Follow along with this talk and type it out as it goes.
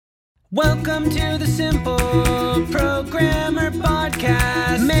Welcome to the Simple Programmer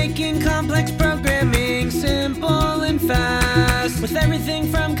Podcast, making complex programming simple and fast, with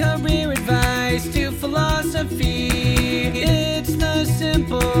everything from career advice to philosophy. It's the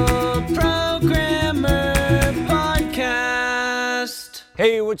Simple Programmer Podcast.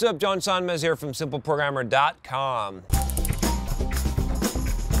 Hey, what's up? John Sonmez here from SimpleProgrammer.com.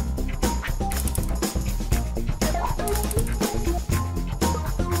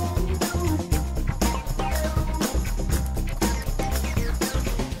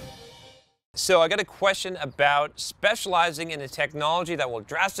 So I got a question about specializing in a technology that will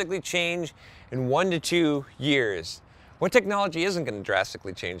drastically change in 1 to 2 years. What technology isn't going to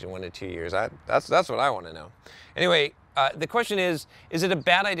drastically change in 1 to 2 years? That's what I want to know. Anyway, the question is it a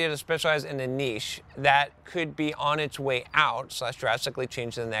bad idea to specialize in a niche that could be on its way out / drastically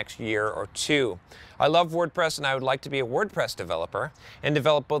change in the next year or two? I love WordPress and I would like to be a WordPress developer and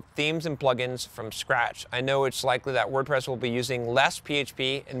develop both themes and plugins from scratch. I know it's likely that WordPress will be using less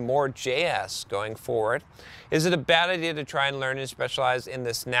PHP and more JS going forward. Is it a bad idea to try and learn and specialize in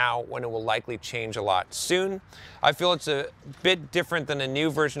this now when it will likely change a lot soon? I feel it's a bit different than a new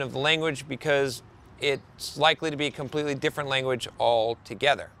version of the language because it's likely to be a completely different language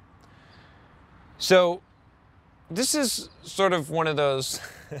altogether. So this is sort of one of those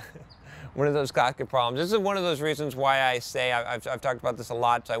classic problems. This is one of those reasons why I say, I've talked about this a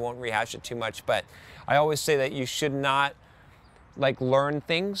lot, so I won't rehash it too much, but I always say that you should not learn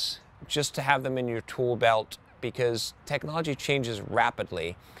things just to have them in your tool belt, because technology changes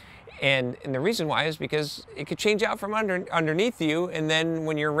rapidly. And the reason why is because it could change out from underneath you, and then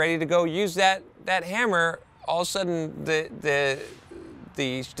when you're ready to go use that hammer, all of a sudden the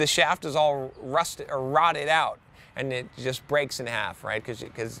shaft is all rusted or rotted out, and it just breaks in half, right?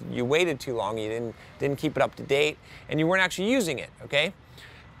 Because you waited too long, you didn't keep it up to date, and you weren't actually using it. Okay,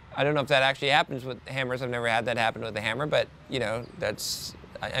 I don't know if that actually happens with hammers. I've never had that happen with a hammer, but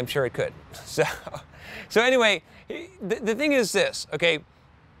I'm sure it could. So anyway, the thing is this, okay?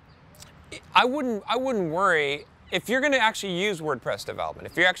 I wouldn't worry if you're going to actually use WordPress development.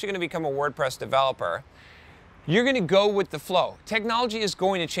 If you're actually going to become a WordPress developer, you're going to go with the flow. Technology is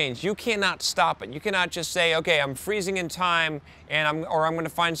going to change. You cannot stop it. You cannot just say, okay, I'm freezing in time, and I'm going to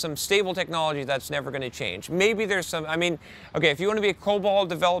find some stable technology that's never going to change. Maybe there's some. Okay, if you want to be a COBOL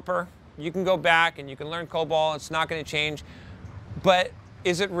developer, you can go back and you can learn COBOL. It's not going to change, but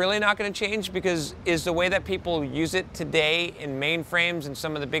is it really not going to change? Because is the way that people use it today in mainframes and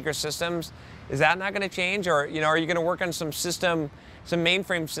some of the bigger systems, is that not going to change? Or are you going to work on some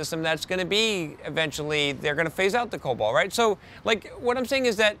mainframe system that's going to be eventually, they're going to phase out the COBOL, right? So what I'm saying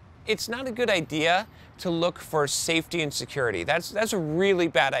is that it's not a good idea to look for safety and security. That's a really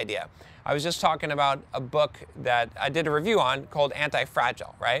bad idea. I was just talking about a book that I did a review on called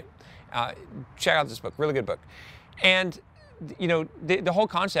Anti-Fragile, right? Check out this book, really good book. And the whole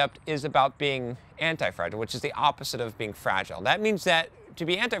concept is about being anti-fragile, which is the opposite of being fragile. That means that to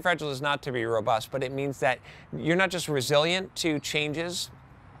be anti-fragile is not to be robust, but it means that you're not just resilient to changes,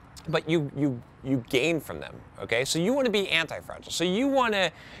 but you gain from them. Okay, so you want to be anti-fragile. So you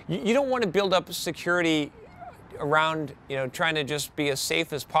don't want to build up security around trying to just be as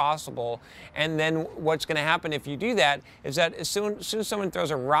safe as possible, and then what's going to happen if you do that is that as soon as someone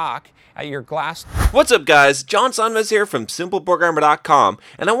throws a rock at your glass. What's up, guys? John Sonmez here from SimpleProgrammer.com,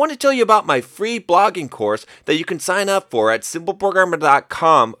 and I want to tell you about my free blogging course that you can sign up for at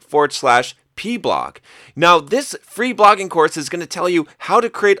SimpleProgrammer.com/pblog. Now, this free blogging course is going to tell you how to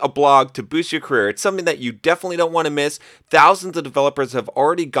create a blog to boost your career. It's something that you definitely don't want to miss. Thousands of developers have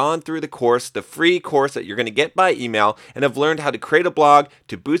already gone through the course, the free course that you're going to get by email, and have learned how to create a blog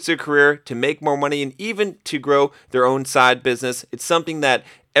to boost their career, to make more money, and even to grow their own side business. It's something that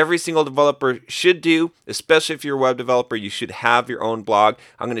every single developer should do, especially if you're a web developer. You should have your own blog.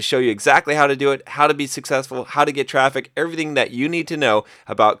 I'm going to show you exactly how to do it, how to be successful, how to get traffic, everything that you need to know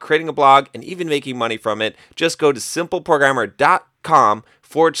about creating a blog and even making money from it. Just go to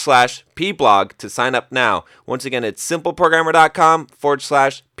SimpleProgrammer.com/pblog to sign up now. Once again, it's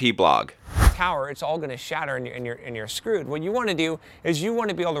SimpleProgrammer.com/pblog. Tower, it's all going to shatter and you're screwed. What you want to do is you want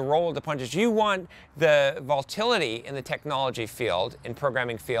to be able to roll with the punches. You want the volatility in the technology field, in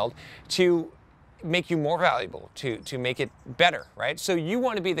programming field, to make you more valuable, to make it better, right? So you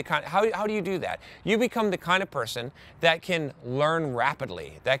want to be the kind, how do you do that? You become the kind of person that can learn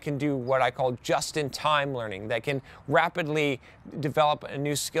rapidly, that can do what I call just-in-time learning, that can rapidly develop a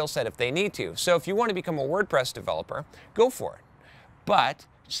new skill set if they need to. So if you want to become a WordPress developer, go for it. But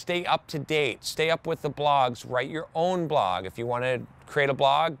stay up to date, stay up with the blogs, write your own blog. If you want to create a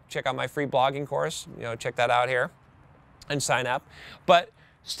blog, check out my free blogging course, check that out here and sign up. But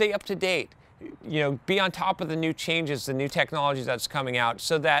stay up to date. Be on top of the new changes, the new technologies that's coming out,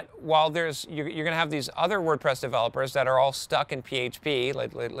 so that while you're going to have these other WordPress developers that are all stuck in PHP,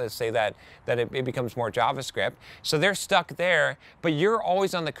 let's say that it becomes more JavaScript, so they're stuck there, but you're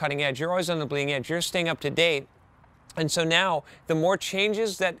always on the cutting edge, you're always on the bleeding edge, you're staying up to date. And so now, the more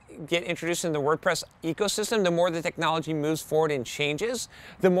changes that get introduced in the WordPress ecosystem, the more the technology moves forward and changes,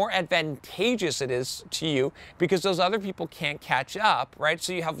 the more advantageous it is to you, because those other people can't catch up, right?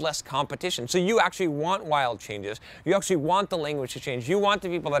 So you have less competition. So you actually want wild changes. You actually want the language to change. You want the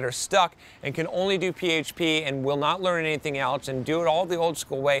people that are stuck and can only do PHP and will not learn anything else and do it all the old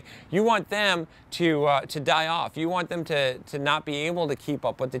school way. You want them to die off. You want them to not be able to keep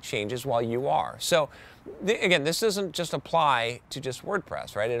up with the changes while you are. So again, this doesn't just apply to just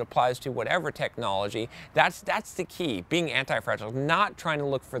WordPress, right? It applies to whatever technology. That's the key, being anti-fragile, not trying to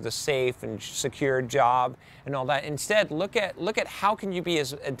look for the safe and secure job and all that. Instead, look at how can you be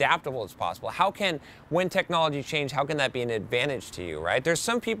as adaptable as possible? How can, when technology change, how can that be an advantage to you, right? There's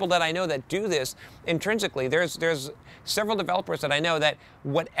some people that I know that do this intrinsically. There's several developers that I know that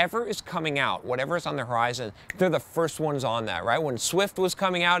whatever is coming out, whatever is on the horizon, they're the first ones on that, right? When Swift was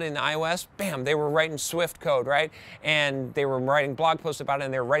coming out in iOS, bam, they were writing Swift code, right? And they were writing blog posts about it,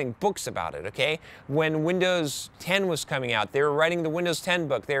 and they were writing books about it, okay? When Windows 10 was coming out, they were writing the Windows 10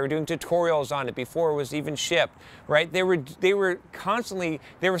 book. They were doing tutorials on it before it was even shipped, right? They were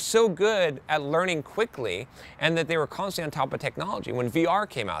so good at learning quickly, and that they were constantly on top of technology. When VR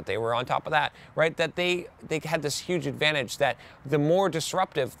came out, they were on top of that, right? That they had this huge advantage that the more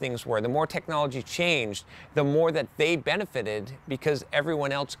disruptive things were, the more technology changed, the more that they benefited, because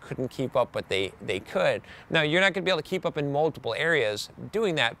everyone else couldn't keep up, but they could. Now, you're not going to be able to keep up in multiple areas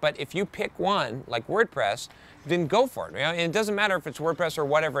doing that, but if you pick one, like WordPress, then go for it. And it doesn't matter if it's WordPress or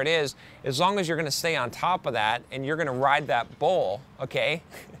whatever it is, as long as you're going to stay on top of that and you're going to ride that bull, okay,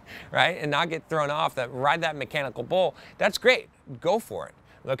 right, and not get thrown off, ride that mechanical bull, that's great. Go for it.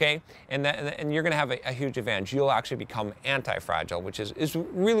 Okay, and you're going to have a huge advantage. You'll actually become anti-fragile, which is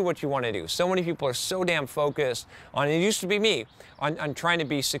really what you want to do. So many people are so damn focused on, it used to be me, on trying to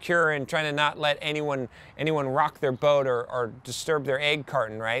be secure and trying to not let anyone rock their boat or disturb their egg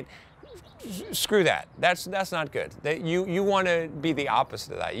carton, right? Screw that. That's not good. You want to be the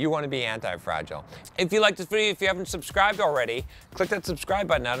opposite of that. You want to be anti-fragile. If you like this video, if you haven't subscribed already, click that subscribe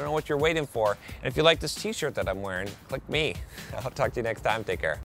button. I don't know what you're waiting for. And if you like this t-shirt that I'm wearing, click me. I'll talk to you next time. Take care.